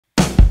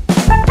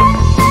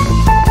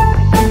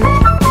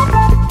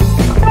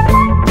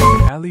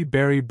Halle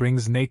Berry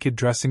brings naked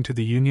dressing to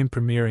the Union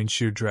premiere in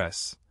sheer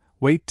dress.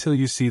 Wait till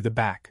you see the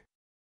back.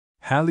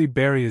 Halle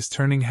Berry is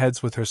turning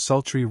heads with her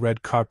sultry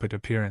red carpet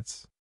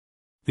appearance.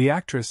 The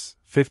actress,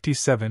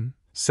 57,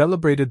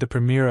 celebrated the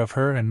premiere of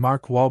her and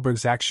Mark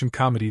Wahlberg's action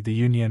comedy The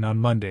Union on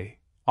Monday,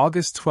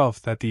 August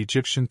 12 at the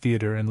Egyptian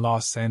Theater in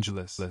Los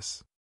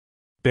Angeles.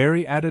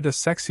 Berry added a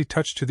sexy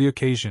touch to the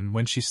occasion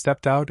when she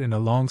stepped out in a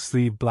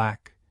long-sleeve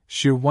black,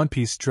 sheer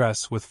one-piece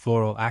dress with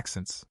floral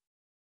accents.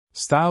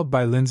 Styled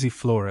by Lindsay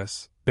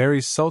Flores,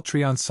 Berry's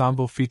sultry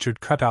ensemble featured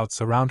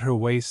cutouts around her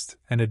waist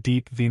and a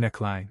deep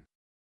v-neckline.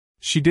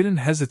 She didn't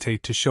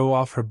hesitate to show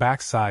off her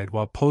backside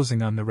while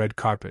posing on the red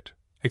carpet,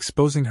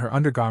 exposing her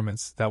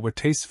undergarments that were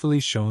tastefully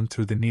shown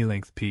through the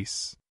knee-length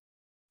piece.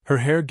 Her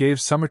hair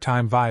gave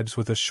summertime vibes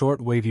with a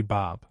short wavy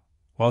bob,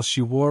 while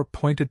she wore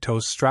pointed-toe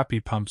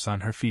strappy pumps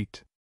on her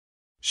feet.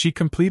 She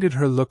completed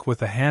her look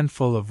with a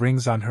handful of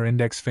rings on her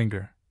index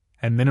finger,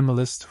 and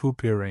minimalist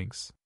hoop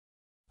earrings.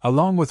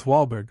 Along with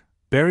Wahlberg,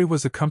 Berry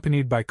was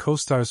accompanied by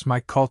co-stars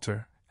Mike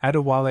Coulter,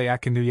 Adewale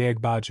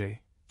Akinnuye-Agbaje,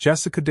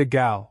 Jessica De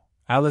Gaulle,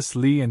 Alice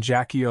Lee and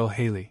Jackie Earle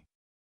Haley.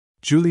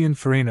 Julian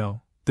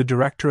Farino, the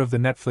director of the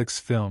Netflix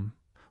film,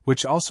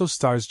 which also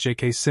stars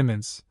J.K.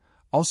 Simmons,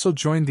 also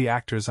joined the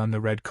actors on the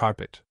red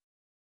carpet.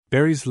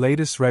 Berry's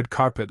latest red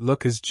carpet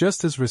look is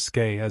just as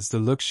risque as the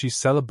look she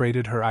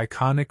celebrated her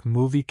iconic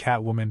movie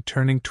Catwoman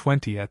turning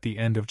 20 at the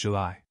end of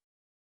July.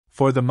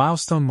 For the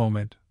milestone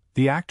moment,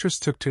 the actress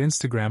took to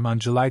Instagram on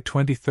July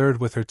 23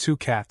 with her two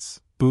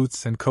cats,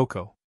 Boots and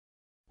Coco.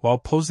 While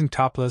posing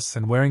topless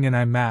and wearing an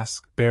eye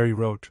mask, Berry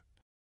wrote,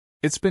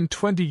 "It's been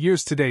 20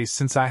 years today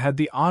since I had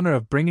the honor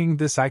of bringing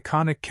this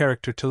iconic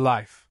character to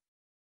life.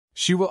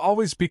 She will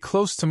always be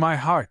close to my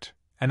heart,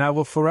 and I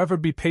will forever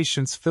be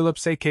Patience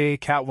Phillips aka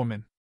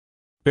Catwoman."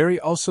 Berry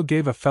also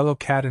gave a fellow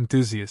cat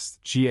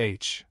enthusiast,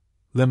 G.H.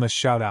 Lim, a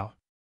shout-out.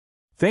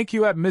 "Thank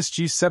you at Miss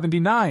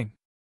G79.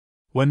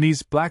 When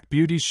these black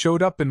beauties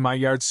showed up in my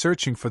yard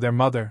searching for their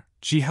mother,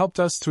 G helped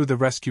us through the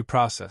rescue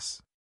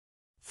process.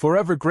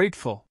 Forever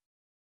grateful.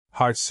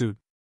 Heartsuit."